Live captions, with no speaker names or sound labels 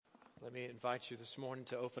Let me invite you this morning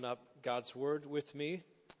to open up God's Word with me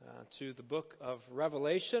to the book of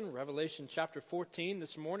Revelation, Revelation chapter 14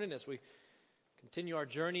 this morning as we continue our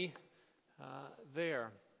journey there.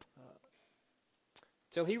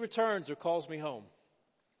 Till He returns or calls me home.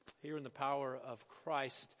 Here in the power of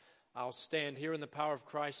Christ, I'll stand. Here in the power of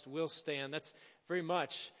Christ, we'll stand. That's very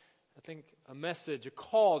much, I think, a message, a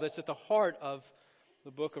call that's at the heart of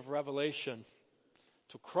the book of Revelation.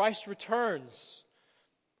 Till Christ returns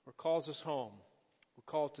or calls us home.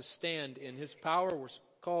 We're called to stand in His power. We're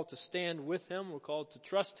called to stand with Him. We're called to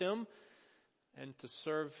trust Him and to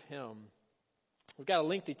serve Him. We've got a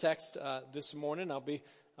lengthy text this morning. I'll be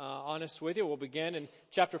honest with you. We'll begin in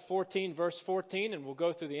chapter 14, verse 14, and we'll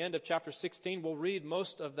go through the end of chapter 16. We'll read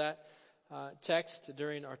most of that text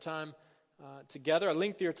during our time together. A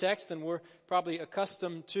lengthier text than we're probably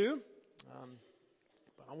accustomed to.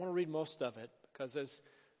 But I want to read most of it because as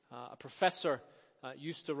a professor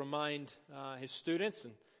used to remind his students,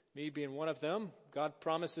 and me being one of them, God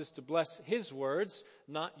promises to bless His words,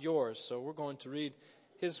 not yours. So we're going to read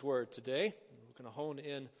His word today. We're going to hone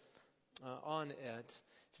in on it.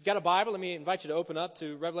 If you've got a Bible, let me invite you to open up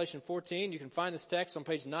to Revelation 14. You can find this text on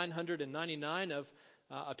page 999 of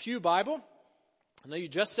a Pew Bible. I know you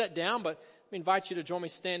just sat down, but let me invite you to join me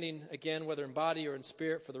standing again, whether in body or in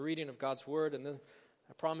spirit, for the reading of God's word. And then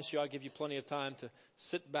I promise you I'll give you plenty of time to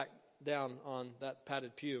sit back down on that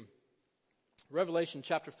padded pew. Revelation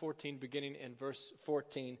chapter 14, beginning in verse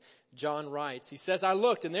 14, John writes, he says, I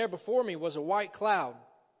looked, and there before me was a white cloud.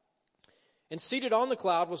 And seated on the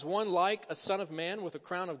cloud was one like a son of man with a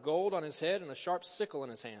crown of gold on his head and a sharp sickle in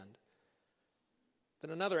his hand. Then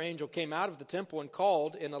another angel came out of the temple and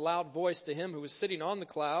called in a loud voice to him who was sitting on the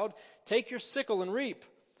cloud, take your sickle and reap,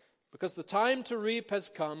 because the time to reap has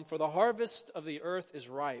come, for the harvest of the earth is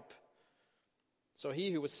ripe. So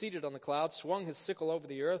he who was seated on the cloud swung his sickle over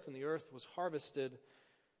the earth, and the earth was harvested.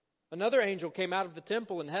 Another angel came out of the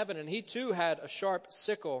temple in heaven, and he too had a sharp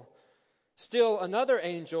sickle. Still another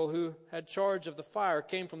angel who had charge of the fire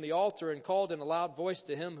came from the altar and called in a loud voice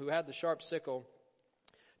to him who had the sharp sickle,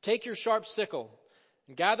 take your sharp sickle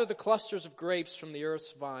and gather the clusters of grapes from the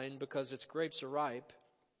earth's vine, because its grapes are ripe.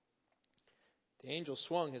 The angel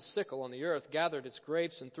swung his sickle on the earth, gathered its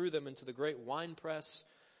grapes, and threw them into the great winepress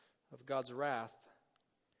of God's wrath.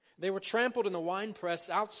 They were trampled in the winepress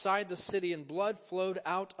outside the city, and blood flowed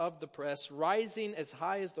out of the press, rising as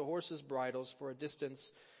high as the horses' bridles for a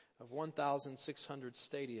distance of 1,600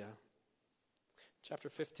 stadia. Chapter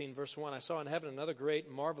 15, verse 1, I saw in heaven another great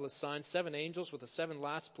and marvelous sign, 7 angels with the 7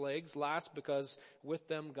 last plagues, last because with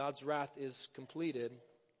them God's wrath is completed.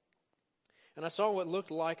 And I saw what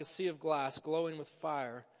looked like a sea of glass glowing with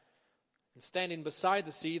fire. And standing beside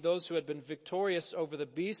the sea, those who had been victorious over the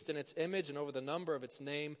beast and its image and over the number of its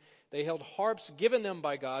name, they held harps given them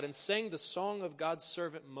by God and sang the song of God's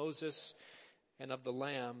servant Moses and of the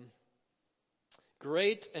Lamb.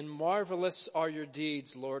 Great and marvelous are your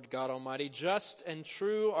deeds, Lord God Almighty. Just and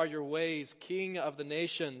true are your ways, King of the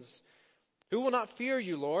nations. Who will not fear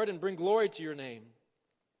you, Lord, and bring glory to your name?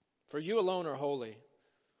 For you alone are holy.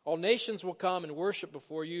 All nations will come and worship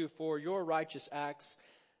before you, for your righteous acts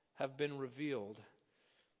have been revealed.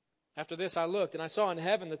 After this I looked, and I saw in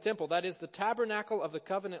heaven the temple, that is the tabernacle of the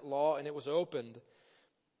covenant law, and it was opened.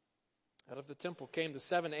 Out of the temple came the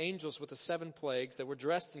 7 angels with the 7 plagues. They were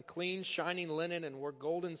dressed in clean, shining linen and wore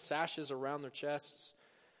golden sashes around their chests.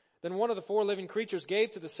 Then one of the 4 living creatures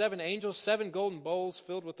gave to the 7 angels 7 golden bowls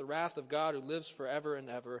filled with the wrath of God who lives forever and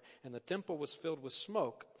ever. And the temple was filled with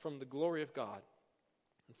smoke from the glory of God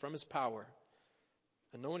and from His power.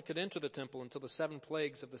 And no one could enter the temple until the 7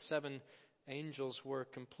 plagues of the 7 angels were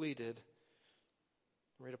completed.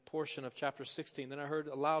 I read a portion of chapter 16. Then I heard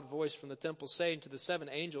a loud voice from the temple saying to the 7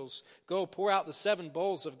 angels, go pour out the 7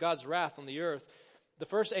 bowls of God's wrath on the earth. The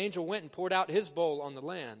first angel went and poured out his bowl on the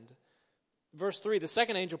land. Verse 3, the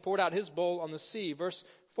second angel poured out his bowl on the sea. Verse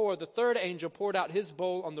 4, the third angel poured out his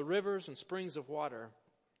bowl on the rivers and springs of water.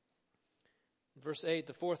 Verse 8,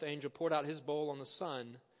 the fourth angel poured out his bowl on the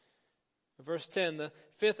sun. Verse 10, the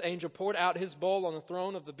 5th angel poured out his bowl on the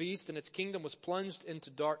throne of the beast, and its kingdom was plunged into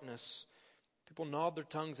darkness. People gnawed their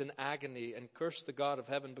tongues in agony and cursed the God of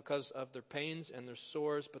heaven because of their pains and their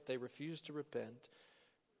sores, but they refused to repent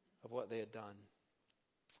of what they had done.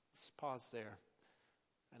 Let's pause there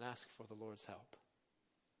and ask for the Lord's help.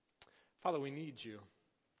 Father, we need you.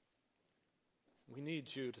 We need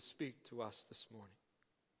you to speak to us this morning.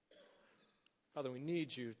 Father, we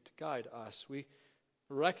need you to guide us. We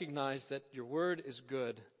recognize that your word is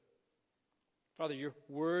good. Father, your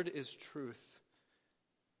word is truth.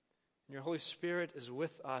 Your Holy Spirit is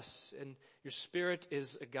with us, and your Spirit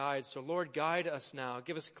is a guide. So, Lord, guide us now.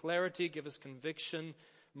 Give us clarity, give us conviction.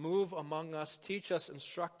 Move among us, teach us,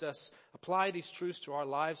 instruct us. Apply these truths to our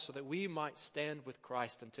lives so that we might stand with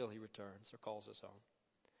Christ until He returns or calls us home.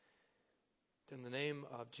 In the name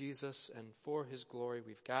of Jesus and for His glory,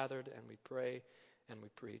 we've gathered and we pray and we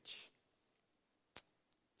preach.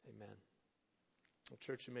 Amen. Well,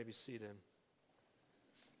 church, you may be seated.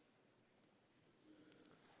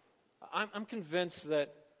 I'm convinced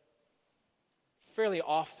that fairly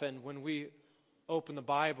often when we open the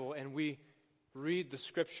Bible and we read the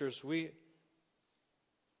Scriptures, we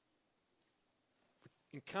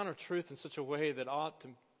encounter truth in such a way that ought to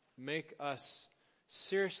make us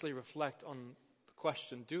seriously reflect on the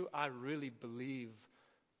question, do I really believe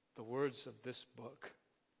the words of this book?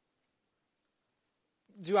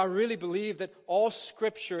 Do I really believe that all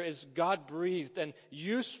Scripture is God-breathed and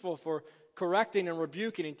useful for correcting and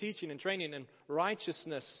rebuking and teaching and training in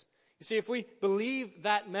righteousness? You see, if we believe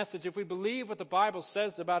that message, if we believe what the Bible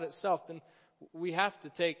says about itself, then we have to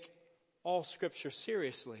take all Scripture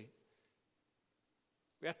seriously.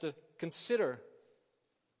 We have to consider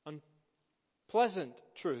unpleasant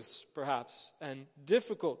truths, perhaps, and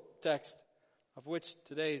difficult texts, of which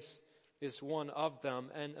today's is one of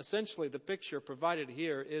them. And essentially the picture provided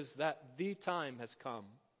here is that the time has come.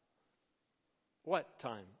 What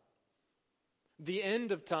time? The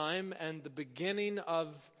end of time and the beginning of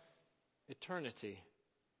eternity.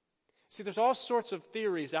 See, there's all sorts of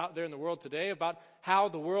theories out there in the world today about how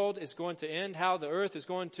the world is going to end, how the earth is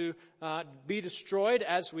going to be destroyed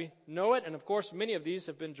as we know it. And of course, many of these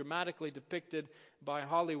have been dramatically depicted by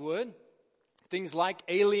Hollywood. Things like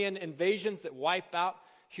alien invasions that wipe out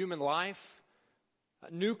human life,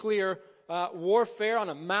 nuclear warfare on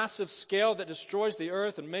a massive scale that destroys the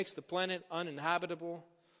earth and makes the planet uninhabitable,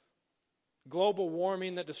 global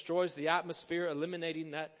warming that destroys the atmosphere,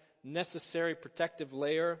 eliminating that necessary protective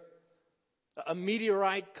layer, a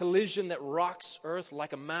meteorite collision that rocks Earth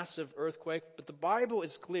like a massive earthquake. But the Bible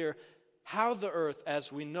is clear how the earth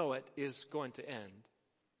as we know it is going to end.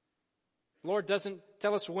 The Lord doesn't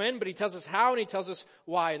tell us when, but He tells us how and He tells us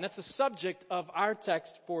why. And that's the subject of our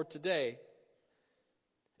text for today.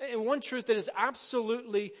 And one truth that is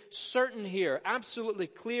absolutely certain here, absolutely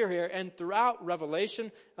clear here, and throughout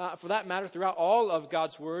Revelation, for that matter, throughout all of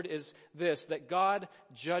God's Word, is this, that God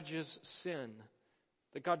judges sin.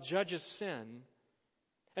 That God judges sin.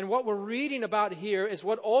 And what we're reading about here is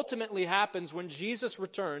what ultimately happens when Jesus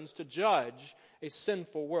returns to judge a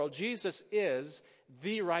sinful world. Jesus is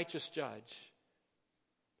the righteous judge.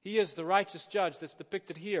 He is the righteous judge that's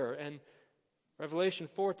depicted here in Revelation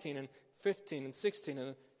 14 and 15 and 16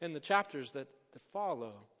 and in the chapters that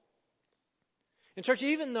follow. In church,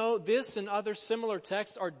 even though this and other similar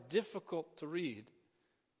texts are difficult to read,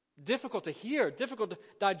 difficult to hear, difficult to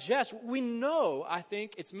digest, we know, I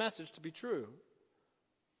think, its message to be true.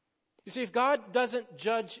 You see, if God doesn't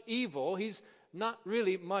judge evil, He's not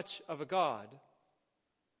really much of a God.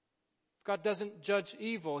 If God doesn't judge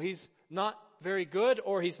evil, He's not very good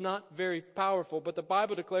or He's not very powerful. But the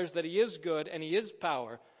Bible declares that He is good and He is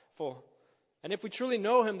powerful. And if we truly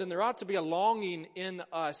know Him, then there ought to be a longing in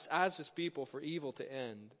us as His people for evil to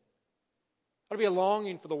end. There ought to be a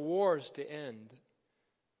longing for the wars to end.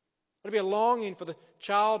 There ought to be a longing for the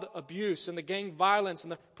child abuse and the gang violence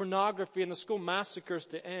and the pornography and the school massacres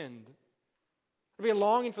to end. There ought to be a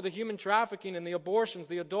longing for the human trafficking and the abortions,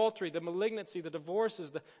 the adultery, the malignancy, the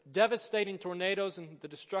divorces, the devastating tornadoes and the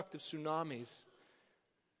destructive tsunamis,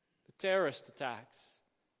 the terrorist attacks,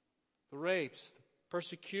 the rapes, the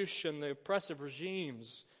persecution, the oppressive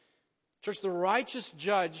regimes. Church, the righteous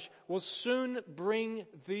judge will soon bring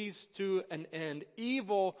these to an end.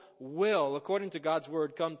 Evil will, according to God's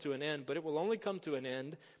word, come to an end, but it will only come to an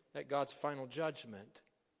end at God's final judgment.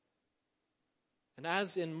 And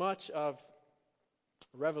as in much of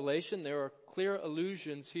Revelation, there are clear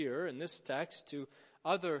allusions here in this text to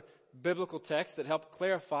other biblical texts that help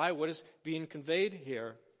clarify what is being conveyed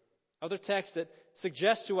here. Other texts that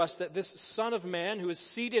suggest to us that this Son of Man who is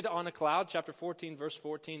seated on a cloud, chapter 14, verse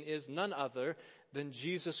 14, is none other than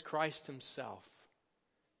Jesus Christ Himself.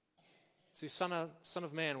 See, Son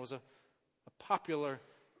of Man was a popular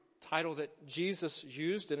title that Jesus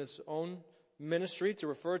used in His own ministry to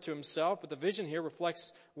refer to Himself, but the vision here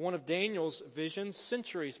reflects one of Daniel's visions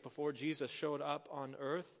centuries before Jesus showed up on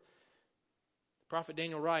earth. Prophet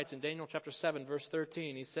Daniel writes in Daniel chapter 7, verse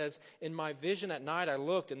 13, he says, "In my vision at night I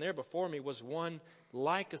looked, and there before me was one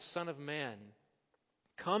like a son of man,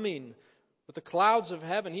 coming with the clouds of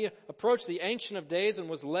heaven. He approached the Ancient of Days and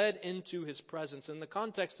was led into His presence." In the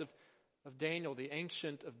context of Daniel, the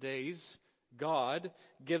Ancient of Days God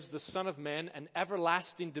gives the Son of Man an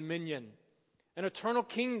everlasting dominion, an eternal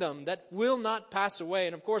kingdom that will not pass away.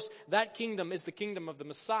 And of course, that kingdom is the kingdom of the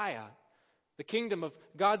Messiah, the kingdom of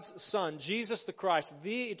God's Son, Jesus the Christ,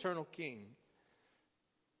 the eternal King.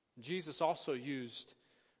 Jesus also used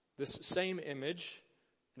this same image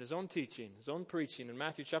in his own teaching, his own preaching. In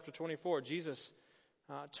Matthew chapter 24, Jesus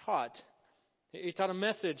taught. He taught a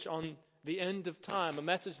message on the end of time, a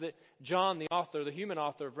message that John, the author, the human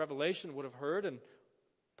author of Revelation, would have heard and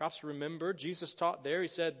perhaps remembered. Jesus taught there, he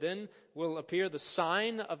said, "Then will appear the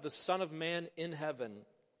sign of the Son of Man in heaven.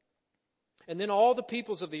 And then all the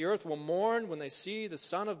peoples of the earth will mourn when they see the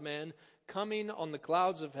Son of Man coming on the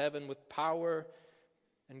clouds of heaven with power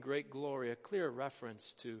and great glory." A clear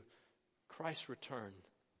reference to Christ's return.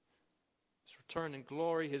 His return in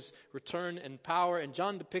glory, his return in power. And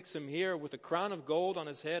John depicts him here with a crown of gold on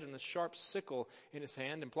his head and a sharp sickle in his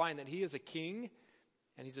hand, implying that he is a king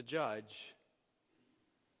and he's a judge.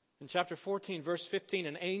 In chapter 14, verse 15,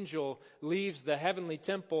 an angel leaves the heavenly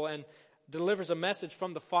temple and delivers a message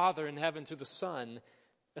from the Father in heaven to the Son,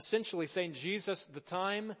 essentially saying, Jesus, the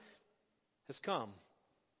time has come.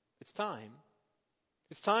 It's time.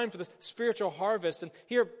 It's time for the spiritual harvest. And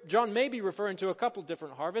here, John may be referring to a couple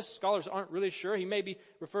different harvests. Scholars aren't really sure. He may be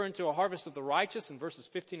referring to a harvest of the righteous in verses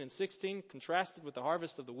 15 and 16, contrasted with the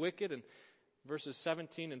harvest of the wicked in verses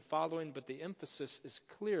 17 and following. But the emphasis is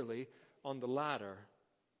clearly on the latter.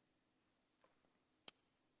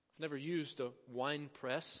 I've never used a wine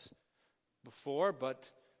press before, but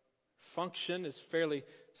function is fairly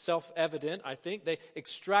self-evident, I think. They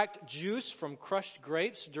extract juice from crushed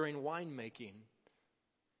grapes during winemaking.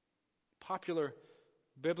 Popular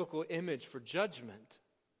biblical image for judgment.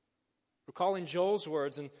 Recalling Joel's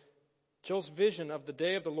words and Joel's vision of the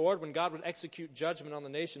day of the Lord when God would execute judgment on the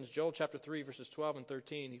nations. Joel chapter 3 verses 12 and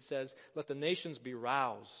 13. He says, "Let the nations be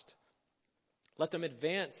roused. Let them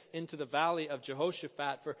advance into the valley of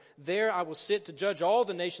Jehoshaphat, for there I will sit to judge all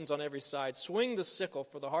the nations on every side. Swing the sickle,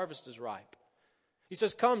 for the harvest is ripe." He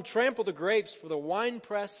says, "Come, trample the grapes, for the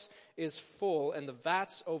winepress is full and the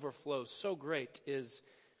vats overflow. So great is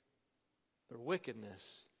their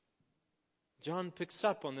wickedness." John picks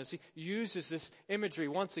up on this. He uses this imagery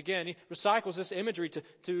once again. He recycles this imagery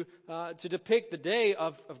to depict the day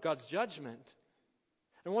of God's judgment.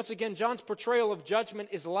 And once again, John's portrayal of judgment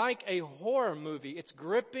is like a horror movie. It's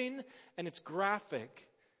gripping and it's graphic.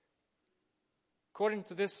 According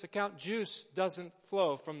to this account, juice doesn't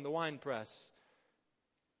flow from the winepress,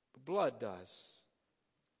 but blood does.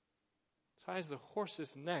 As high as the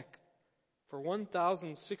horse's neck for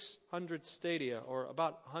 1,600 stadia, or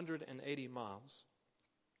about 180 miles.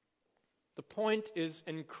 The point is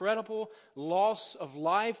incredible loss of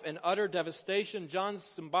life and utter devastation. John's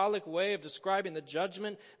symbolic way of describing the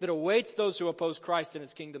judgment that awaits those who oppose Christ in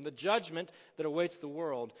his kingdom, the judgment that awaits the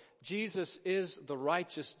world. Jesus is the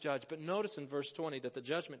righteous judge. But notice in verse 20 that the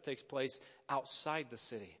judgment takes place outside the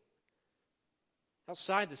city.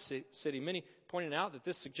 Outside the city. Many pointing out that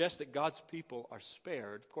this suggests that God's people are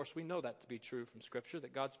spared. Of course, we know that to be true from Scripture,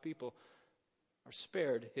 that God's people are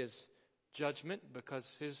spared his judgment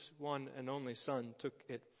because his one and only Son took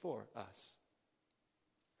it for us.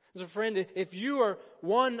 So friend, if you are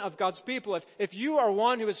one of God's people, if you are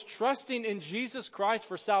one who is trusting in Jesus Christ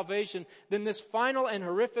for salvation, then this final and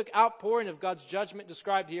horrific outpouring of God's judgment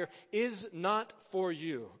described here is not for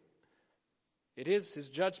you. It is his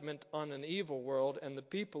judgment on an evil world and the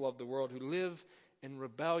people of the world who live in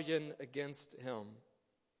rebellion against him.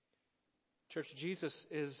 Church, Jesus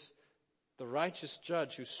is the righteous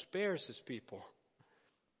judge who spares his people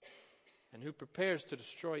and who prepares to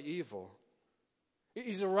destroy evil.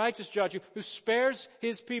 He's a righteous judge who spares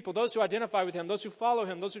his people, those who identify with him, those who follow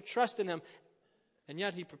him, those who trust in him, and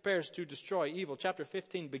yet he prepares to destroy evil. Chapter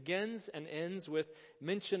 15 begins and ends with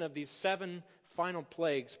mention of these 7 final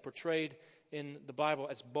plagues portrayed in the Bible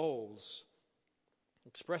as bowls,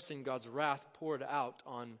 expressing God's wrath poured out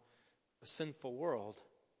on a sinful world.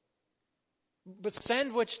 But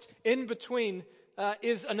sandwiched in between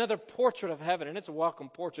is another portrait of heaven, and it's a welcome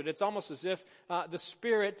portrait. It's almost as if the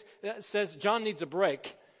Spirit says, John needs a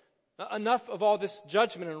break. Enough of all this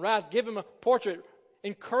judgment and wrath. Give him a portrait.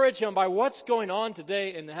 Encourage him by what's going on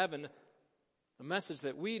today in heaven. A message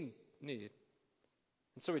that we need.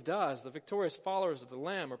 And so he does. The victorious followers of the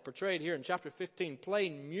Lamb are portrayed here in chapter 15,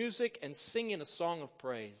 playing music and singing a song of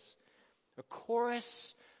praise. A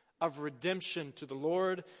chorus of redemption to the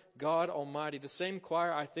Lord God Almighty. The same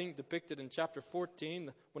choir, I think, depicted in chapter 14,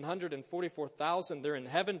 the 144,000. They're in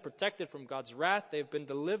heaven, protected from God's wrath. They've been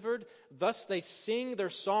delivered. Thus they sing their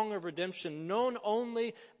song of redemption, known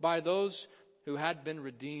only by those who had been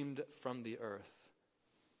redeemed from the earth.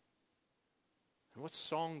 And what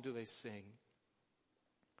song do they sing?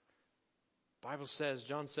 The Bible says,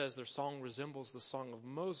 John says, their song resembles the song of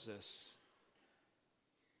Moses.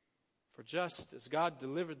 For just as God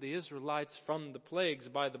delivered the Israelites from the plagues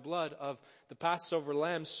by the blood of the Passover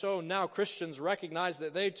lamb, so now Christians recognize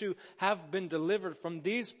that they too have been delivered from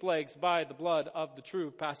these plagues by the blood of the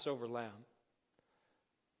true Passover lamb.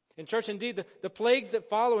 In church, indeed, the plagues that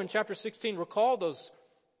follow in chapter 16 recall those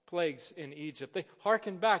plagues in Egypt. They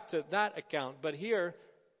hearken back to that account, but here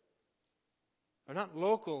are not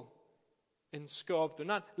local in scope. They're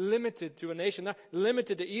not limited to a nation. They're not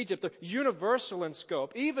limited to Egypt. They're universal in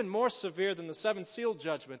scope, even more severe than the 7 seal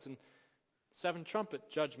judgments and 7 trumpet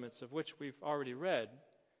judgments of which we've already read.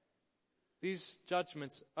 These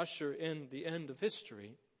judgments usher in the end of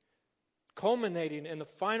history, culminating in the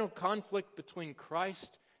final conflict between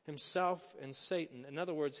Christ himself and Satan. In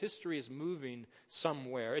other words, history is moving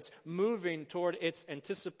somewhere. It's moving toward its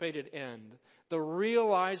anticipated end, the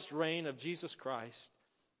realized reign of Jesus Christ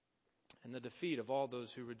and the defeat of all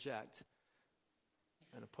those who reject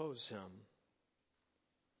and oppose him.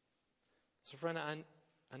 So friend,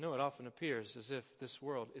 I know it often appears as if this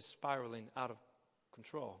world is spiraling out of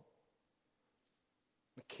control.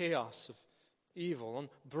 The chaos of evil, on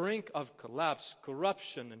brink of collapse,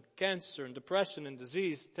 corruption and cancer and depression and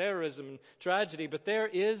disease, terrorism and tragedy. But there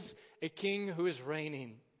is a king who is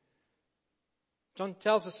reigning. John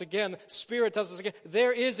tells us again, Spirit tells us again,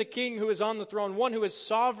 there is a king who is on the throne, one who is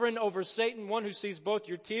sovereign over Satan, one who sees both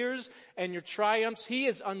your tears and your triumphs. He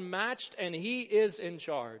is unmatched and he is in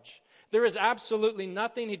charge. There is absolutely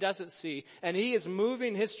nothing he doesn't see, and he is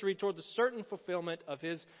moving history toward the certain fulfillment of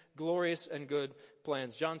his glorious and good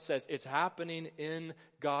plans. John says it's happening in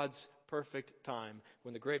God's perfect time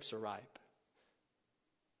when the grapes are ripe.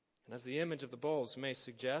 And as the image of the bowls may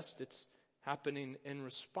suggest, it's happening in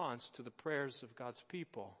response to the prayers of God's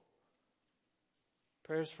people.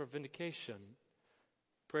 Prayers for vindication,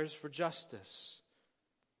 prayers for justice,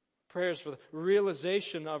 prayers for the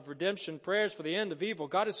realization of redemption, prayers for the end of evil.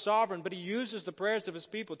 God is sovereign, but he uses the prayers of his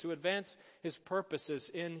people to advance his purposes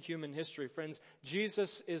in human history. Friends,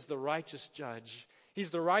 Jesus is the righteous judge. He's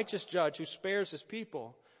the righteous judge who spares his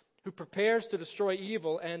people, who prepares to destroy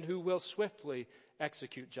evil, and who will swiftly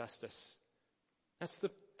execute justice. That's the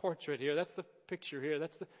portrait here. That's the picture here.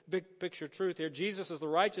 That's the big picture truth here. Jesus is the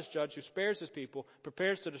righteous judge who spares his people,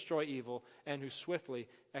 prepares to destroy evil, and who swiftly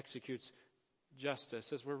executes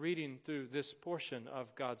justice. As we're reading through this portion of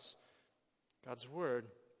God's Word,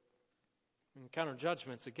 we encounter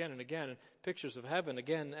judgments again and again, and pictures of heaven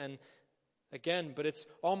again and again, but it's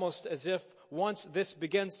almost as if once this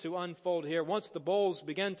begins to unfold here, once the bowls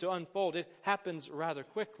begin to unfold, it happens rather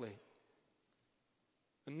quickly.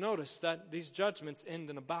 And notice that these judgments end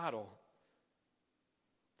in a battle.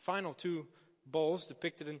 Final 2 bowls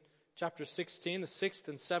depicted in chapter 16, the 6th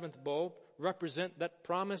and 7th bowl, represent that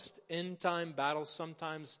promised end-time battle,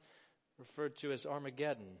 sometimes referred to as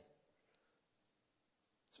Armageddon.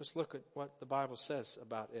 So let's look at what the Bible says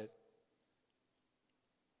about it.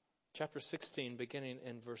 Chapter 16, beginning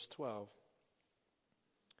in verse 12.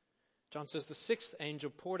 John says, the 6th angel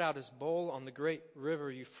poured out his bowl on the great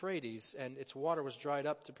river Euphrates, and its water was dried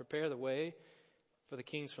up to prepare the way for the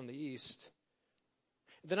kings from the east.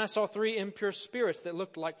 Then I saw 3 impure spirits that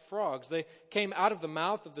looked like frogs. They came out of the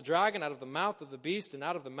mouth of the dragon, out of the mouth of the beast, and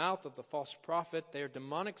out of the mouth of the false prophet. They are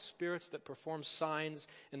demonic spirits that perform signs,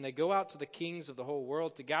 and they go out to the kings of the whole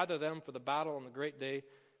world to gather them for the battle on the great day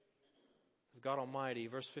of God Almighty.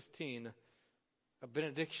 Verse 15, a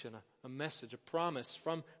benediction, a message, a promise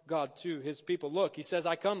from God to his people. Look, he says,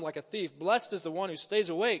 I come like a thief. Blessed is the one who stays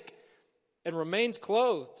awake and remains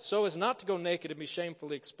clothed, so as not to go naked and be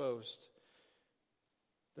shamefully exposed.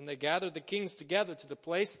 Then they gathered the kings together to the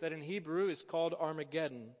place that in Hebrew is called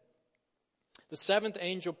Armageddon. The 7th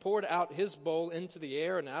angel poured out his bowl into the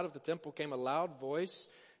air, and out of the temple came a loud voice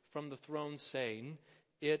from the throne saying,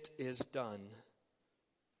 it is done.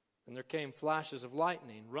 And there came flashes of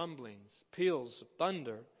lightning, rumblings, peals of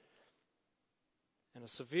thunder, and a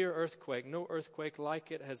severe earthquake. No earthquake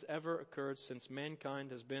like it has ever occurred since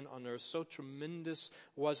mankind has been on earth. So tremendous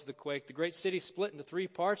was the quake. The great city split into 3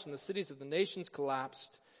 parts, and the cities of the nations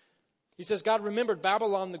collapsed. He says, God remembered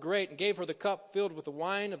Babylon the Great and gave her the cup filled with the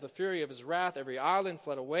wine of the fury of his wrath. Every island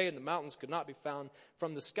fled away, and the mountains could not be found.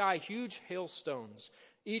 From the sky, huge hailstones,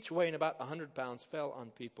 each weighing about 100 pounds, fell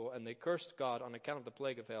on people, and they cursed God on account of the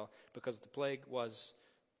plague of hell, because the plague was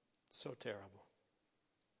so terrible.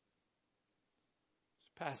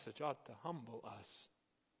 This passage ought to humble us,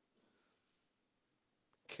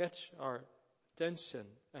 catch our attention,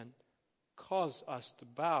 and cause us to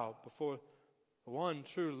bow before the one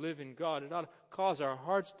true living God. It ought to cause our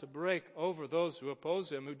hearts to break over those who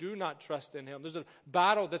oppose Him, who do not trust in Him. There's a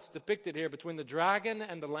battle that's depicted here between the dragon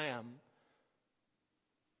and the Lamb.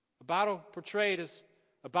 A battle portrayed as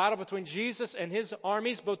a battle between Jesus and His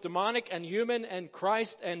armies, both demonic and human, and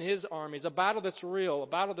Christ and His armies. A battle that's real, a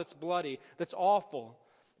battle that's bloody, that's awful.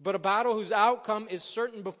 But a battle whose outcome is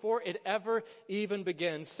certain before it ever even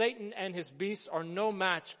begins. Satan and his beasts are no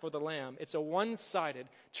match for the Lamb. It's a one-sided,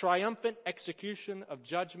 triumphant execution of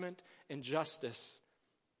judgment and justice.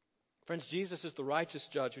 Friends, Jesus is the righteous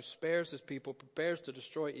judge who spares His people, prepares to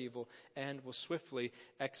destroy evil, and will swiftly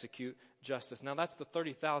execute justice. Now that's the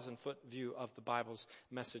 30,000-foot view of the Bible's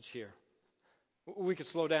message here. We could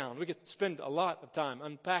slow down. We could spend a lot of time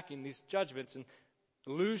unpacking these judgments and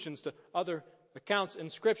allusions to other accounts in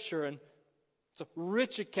Scripture, and it's a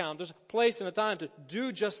rich account. There's a place and a time to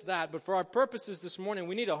do just that. But for our purposes this morning,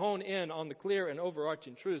 we need to hone in on the clear and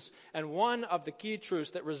overarching truths. And one of the key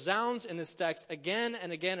truths that resounds in this text again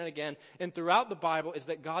and again and again and throughout the Bible is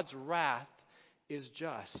that God's wrath is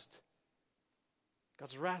just.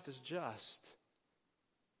 God's wrath is just.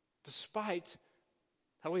 Despite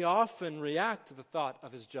how we often react to the thought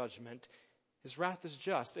of His judgment, His wrath is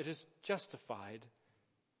just. It is justified.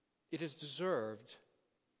 It is deserved.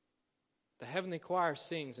 The heavenly choir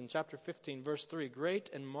sings in chapter 15, verse 3, "Great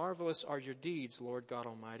and marvelous are your deeds, Lord God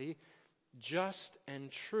Almighty. Just and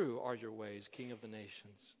true are your ways, King of the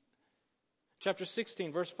nations." Chapter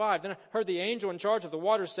 16, verse 5, "Then I heard the angel in charge of the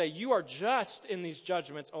waters say, 'You are just in these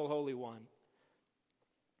judgments, O Holy One.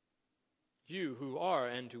 You who are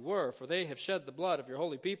and who were, for they have shed the blood of your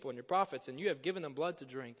holy people and your prophets, and you have given them blood to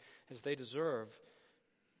drink as they deserve.'"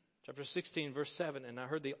 Chapter 16, verse 7, "And I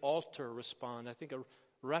heard the altar respond." I think a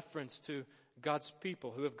reference to God's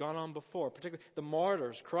people who have gone on before, particularly the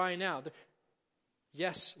martyrs crying out,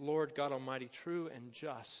 "Yes, Lord God Almighty, true and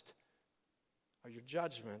just are your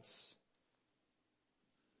judgments."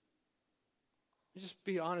 Just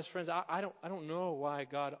be honest, friends. I don't know why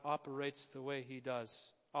God operates the way He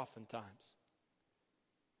does oftentimes.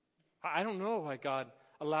 I don't know why God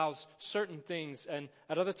allows certain things and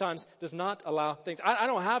at other times does not allow things. I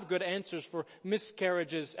don't have good answers for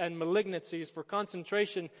miscarriages and malignancies, for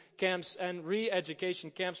concentration camps and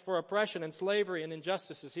re-education camps, for oppression and slavery and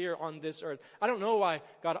injustices here on this earth. I don't know why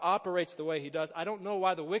God operates the way He does. I don't know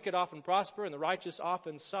why the wicked often prosper and the righteous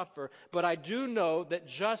often suffer. But I do know that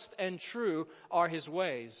just and true are His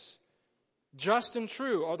ways. Just and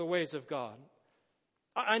true are the ways of God.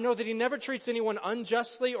 I know that He never treats anyone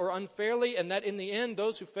unjustly or unfairly, and that in the end,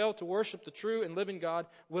 those who fail to worship the true and living God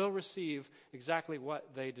will receive exactly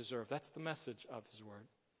what they deserve. That's the message of His Word.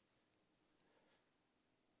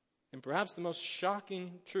 And perhaps the most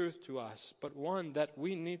shocking truth to us, but one that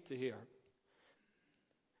we need to hear,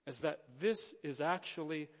 is that this is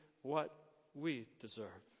actually what we deserve.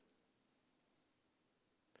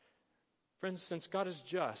 Friends, since God is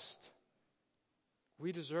just,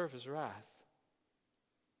 we deserve His wrath.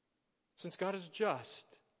 Since God is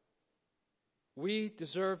just, we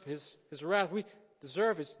deserve His wrath. We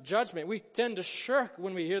deserve His judgment. We tend to shirk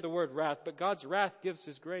when we hear the word wrath, but God's wrath gives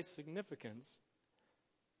His grace significance.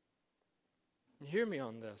 And hear me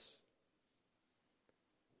on this.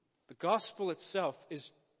 The gospel itself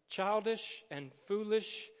is childish and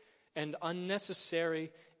foolish and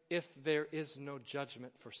unnecessary if there is no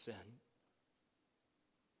judgment for sin.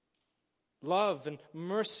 Love and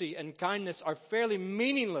mercy and kindness are fairly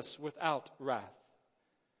meaningless without wrath.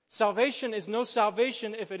 Salvation is no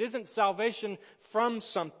salvation if it isn't salvation from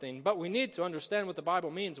something. But we need to understand what the Bible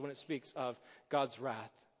means when it speaks of God's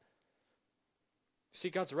wrath. See,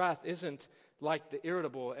 God's wrath isn't like the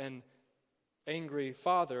irritable and angry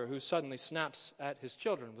father who suddenly snaps at his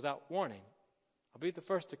children without warning. I'll be the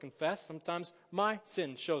first to confess, sometimes my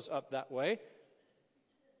sin shows up that way.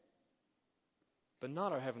 But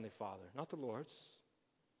not our Heavenly Father, not the Lord's.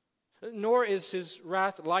 Nor is His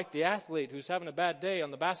wrath like the athlete who's having a bad day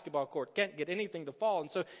on the basketball court, can't get anything to fall,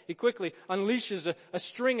 and so he quickly unleashes a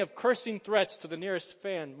string of cursing threats to the nearest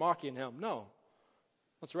fan mocking him. No,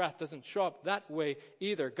 God's wrath doesn't show up that way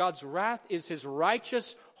either. God's wrath is His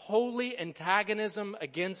righteous, holy antagonism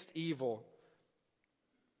against evil.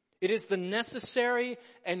 It is the necessary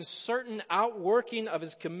and certain outworking of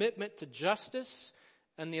His commitment to justice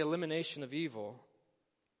and the elimination of evil.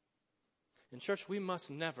 In church, we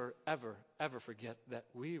must never, ever, ever forget that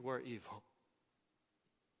we were evil.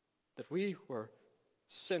 That we were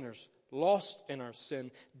sinners, lost in our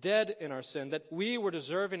sin, dead in our sin, that we were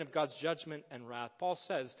deserving of God's judgment and wrath. Paul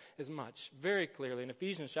says as much very clearly in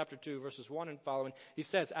Ephesians chapter 2, verses 1 and following. He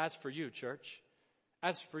says, "As for you, church,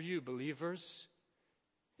 as for you, believers,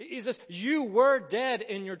 He says, you were dead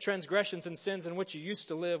in your transgressions and sins in which you used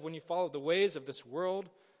to live when you followed the ways of this world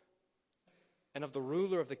and of the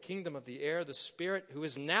ruler of the kingdom of the air, the Spirit who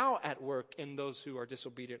is now at work in those who are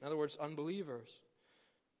disobedient. In other words, unbelievers.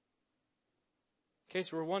 In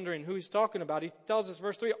case we're wondering who he's talking about, he tells us,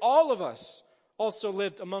 verse 3, all of us also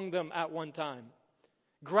lived among them at one time,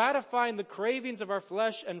 gratifying the cravings of our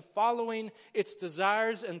flesh and following its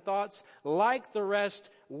desires and thoughts. Like the rest,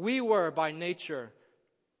 we were by nature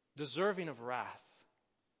deserving of wrath.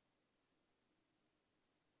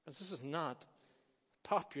 As this is not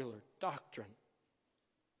popular doctrine.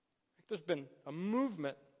 There's been a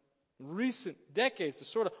movement in recent decades to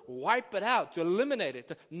sort of wipe it out, to eliminate it,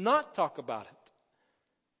 to not talk about it.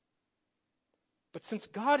 But since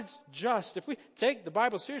God is just, if we take the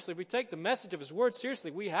Bible seriously, if we take the message of His Word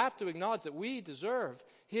seriously, we have to acknowledge that we deserve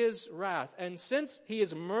His wrath. And since He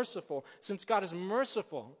is merciful, since God is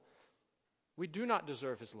merciful, we do not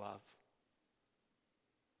deserve His love.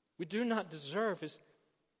 We do not deserve His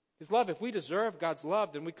love. If we deserve God's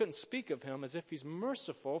love, then we couldn't speak of Him as if He's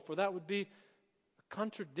merciful, for that would be a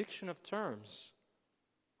contradiction of terms.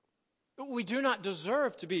 We do not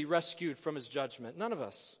deserve to be rescued from His judgment. None of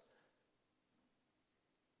us.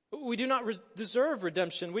 We do not deserve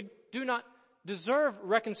redemption. We do not deserve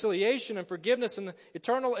reconciliation and forgiveness and the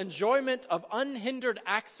eternal enjoyment of unhindered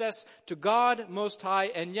access to God Most High.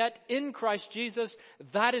 And yet, in Christ Jesus,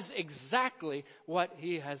 that is exactly what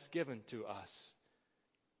He has given to us.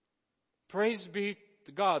 Praise be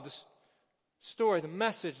to God. This story, the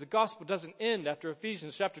message, the gospel doesn't end after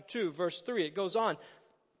Ephesians chapter 2, verse 3. It goes on.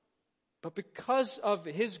 But because of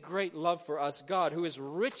His great love for us, God, who is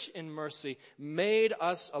rich in mercy, made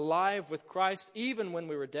us alive with Christ even when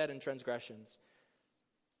we were dead in transgressions.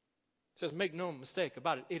 It says, make no mistake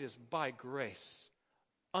about it. It is by grace,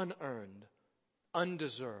 unearned,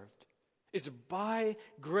 undeserved. It's by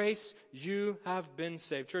grace you have been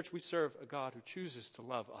saved. Church, we serve a God who chooses to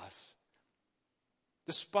love us.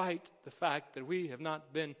 Despite the fact that we have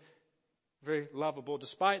not been very lovable,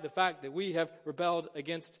 despite the fact that we have rebelled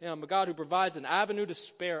against Him. A God who provides an avenue to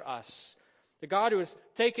spare us. The God who has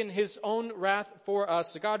taken His own wrath for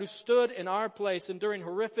us. The God who stood in our place enduring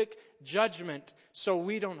horrific judgment so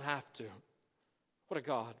we don't have to. What a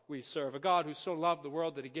God we serve. A God who so loved the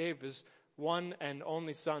world that He gave His one and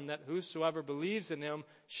only Son, that whosoever believes in Him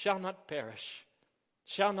shall not perish,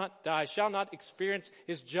 shall not die, shall not experience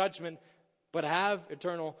His judgment, but have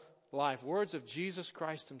eternal life. Words of Jesus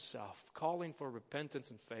Christ Himself, calling for repentance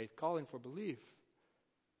and faith, calling for belief,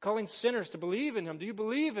 calling sinners to believe in Him. Do you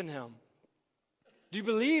believe in Him? Do you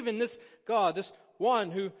believe in this God, this one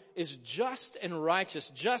who is just and righteous,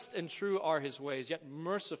 just and true are His ways, yet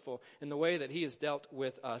merciful in the way that He has dealt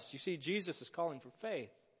with us? You see, Jesus is calling for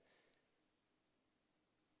faith,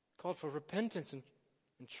 called for repentance and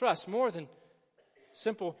trust, more than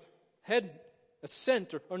simple head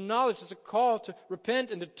assent or knowledge. Is a call to repent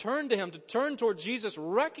and to turn to Him, to turn toward Jesus,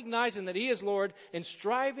 recognizing that He is Lord and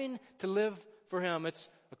striving to live for Him. It's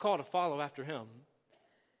a call to follow after Him,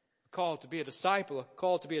 a call to be a disciple, a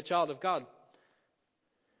call to be a child of God.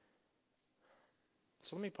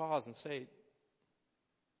 So let me pause and say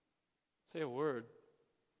a word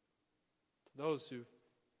to those who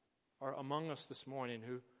are among us this morning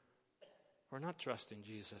who are not trusting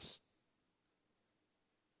Jesus.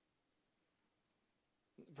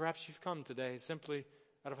 Perhaps you've come today simply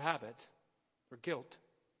out of habit or guilt.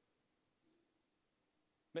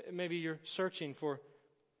 Maybe you're searching for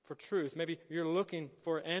truth. Maybe you're looking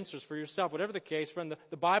for answers for yourself. Whatever the case, friend,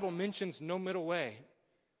 the Bible mentions no middle way.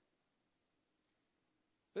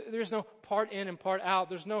 There's no part in and part out.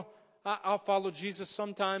 There's no, I'll follow Jesus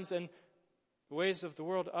sometimes and the ways of the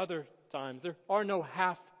world other times. There are no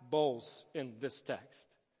half bowls in this text.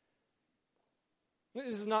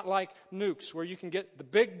 This is not like nukes where you can get the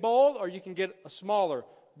big bowl or you can get a smaller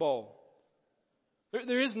bowl.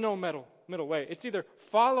 There is no middle way. It's either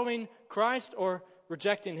following Christ or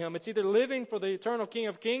rejecting Him. It's either living for the eternal King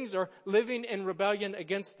of Kings or living in rebellion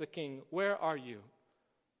against the King. Where are you?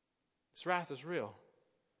 His wrath is real.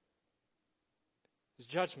 His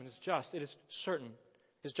judgment is just. It is certain.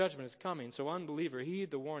 His judgment is coming. So unbeliever, heed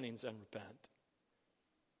the warnings and repent.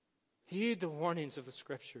 Heed the warnings of the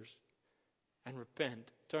Scriptures and repent.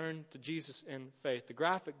 Turn to Jesus in faith. The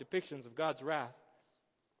graphic depictions of God's wrath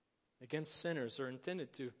against sinners are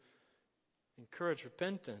intended to encourage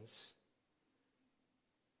repentance.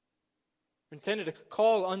 They're intended to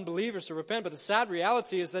call unbelievers to repent, but the sad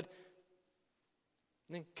reality is that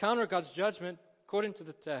they encounter God's judgment according to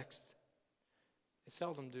the text. They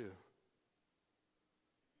seldom do.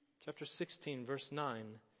 Chapter 16, verse 9.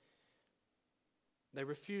 They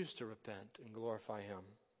refuse to repent and glorify Him.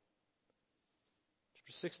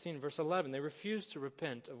 Verse 16, verse 11, they refused to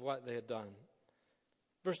repent of what they had done.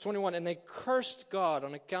 Verse 21, and they cursed God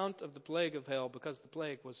on account of the plague of hail because the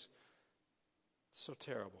plague was so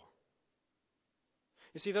terrible.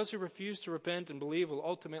 You see, those who refuse to repent and believe will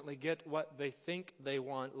ultimately get what they think they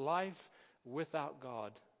want, life without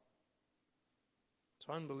God.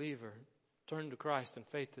 So unbeliever, turn to Christ in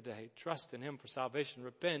faith today. Trust in Him for salvation.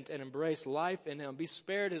 Repent and embrace life in Him. Be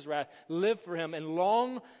spared His wrath. Live for Him and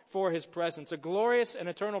long for His presence. A glorious and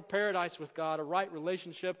eternal paradise with God. A right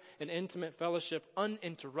relationship and intimate fellowship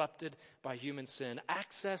uninterrupted by human sin.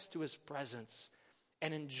 Access to His presence.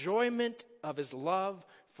 And enjoyment of His love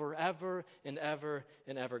forever and ever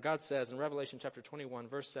and ever. God says in Revelation chapter 21,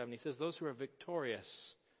 verse 7, He says, those who are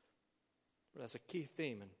victorious, that's a key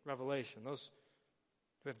theme in Revelation, those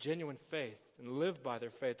who have genuine faith and live by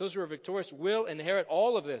their faith, those who are victorious will inherit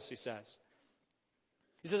all of this, He says.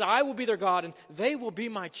 He says, I will be their God and they will be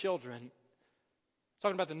my children.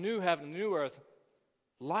 Talking about the new heaven and new earth,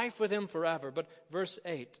 life with Him forever. But verse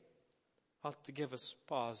 8 ought to give us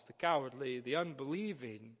pause. The cowardly, the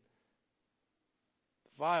unbelieving, the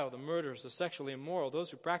vile, the murderers, the sexually immoral,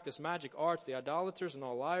 those who practice magic arts, the idolaters and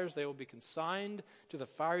all liars, they will be consigned to the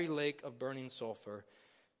fiery lake of burning sulfur.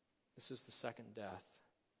 This is the second death.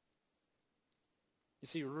 You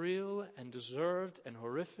see, real and deserved and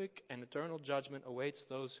horrific and eternal judgment awaits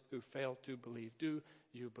those who fail to believe. Do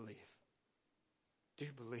you believe? Do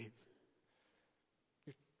you believe?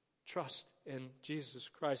 You trust in Jesus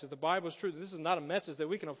Christ. If the Bible is true, this is not a message that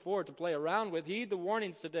we can afford to play around with. Heed the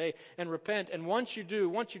warnings today and repent. And once you do,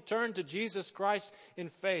 once you turn to Jesus Christ in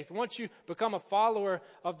faith, once you become a follower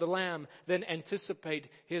of the Lamb, then anticipate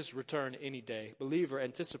His return any day. Believer,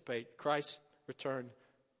 anticipate Christ's return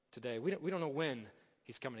today. We don't know when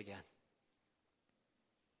He's coming again.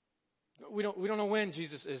 We don't know when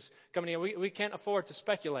Jesus is coming again. We can't afford to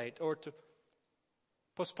speculate or to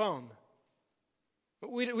postpone.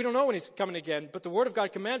 We don't know when He's coming again, but the Word of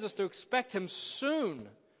God commands us to expect Him soon.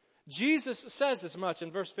 Jesus says as much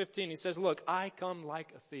in verse 15. He says, look, I come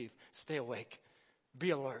like a thief. Stay awake. Be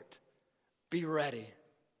alert. Be ready.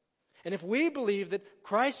 And if we believe that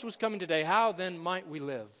Christ was coming today, how then might we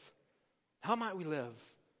live? How might we live?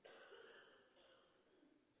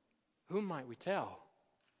 Whom might we tell?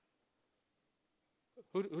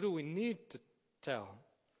 Who do we need to tell?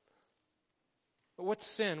 What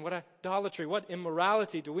sin, what idolatry, what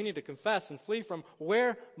immorality do we need to confess and flee from?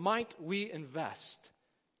 Where might we invest?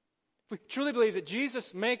 If we truly believe that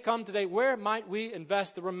Jesus may come today, where might we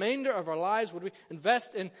invest the remainder of our lives? Would we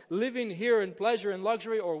invest in living here in pleasure and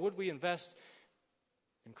luxury, or would we invest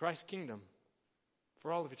in Christ's kingdom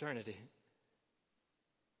for all of eternity?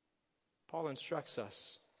 Paul instructs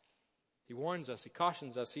us. He warns us. He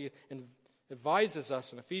cautions us. He advises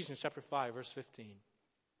us in Ephesians chapter 5, verse 15.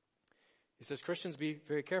 He says, Christians, be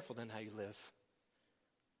very careful then how you live.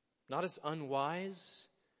 Not as unwise,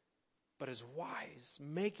 but as wise,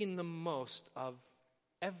 making the most of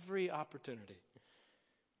every opportunity.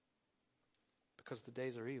 Because the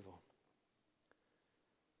days are evil.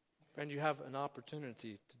 Friend, you have an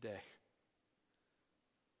opportunity today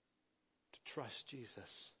to trust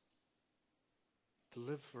Jesus, to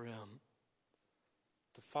live for Him,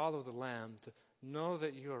 to follow the Lamb, to know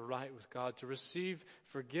that you are right with God, to receive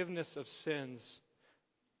forgiveness of sins,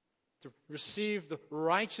 to receive the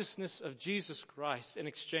righteousness of Jesus Christ in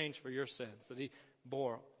exchange for your sins that He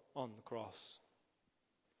bore on the cross.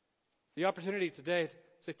 The opportunity today to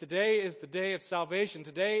say, today is the day of salvation.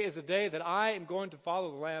 Today is the day that I am going to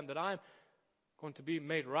follow the Lamb, that I'm going to be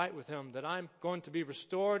made right with Him, that I'm going to be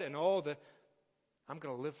restored, and all that I'm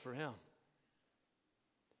going to live for Him.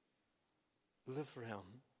 Live for Him.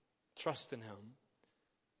 Trust in Him.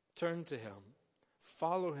 Turn to Him.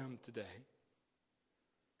 Follow Him today.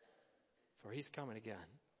 For He's coming again.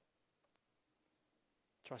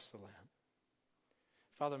 Trust the Lamb.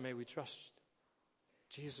 Father, may we trust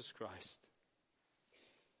Jesus Christ.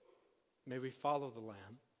 May we follow the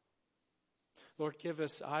Lamb. Lord, give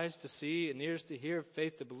us eyes to see and ears to hear,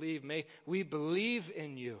 faith to believe. May we believe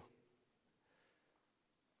in You.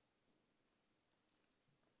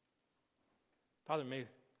 Father, may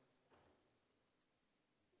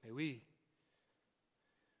we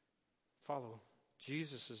follow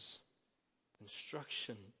Jesus'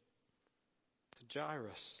 instruction to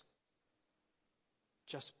Jairus.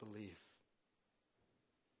 Just believe.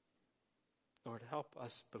 Lord, help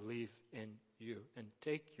us believe in You and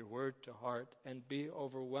take Your word to heart and be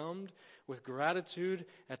overwhelmed with gratitude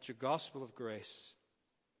at Your gospel of grace.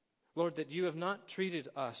 Lord, that You have not treated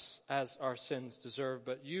us as our sins deserve,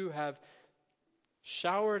 but You have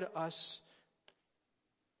showered us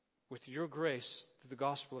with your grace through the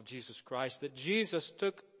gospel of Jesus Christ, that Jesus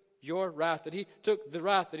took your wrath, that He took the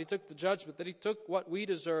wrath, that He took the judgment, that He took what we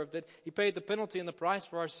deserved, that He paid the penalty and the price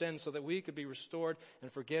for our sins so that we could be restored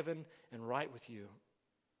and forgiven and right with you.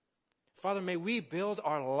 Father, may we build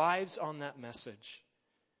our lives on that message.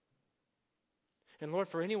 And Lord,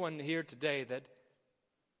 for anyone here today that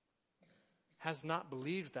has not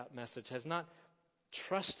believed that message, has not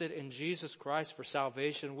trusted in Jesus Christ for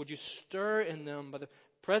salvation, would you stir in them by the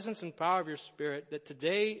presence and power of your Spirit that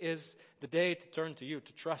today is the day to turn to you,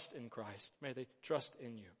 to trust in Christ. May they trust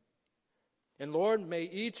in you. And Lord, may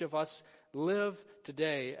each of us live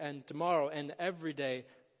today and tomorrow and every day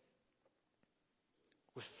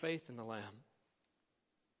with faith in the Lamb,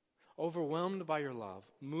 overwhelmed by your love,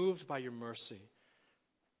 moved by your mercy,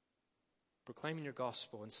 proclaiming your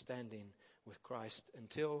gospel and standing with Christ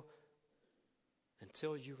until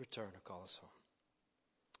you return or call us home.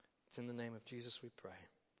 It's in the name of Jesus we pray.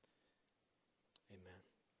 Amen.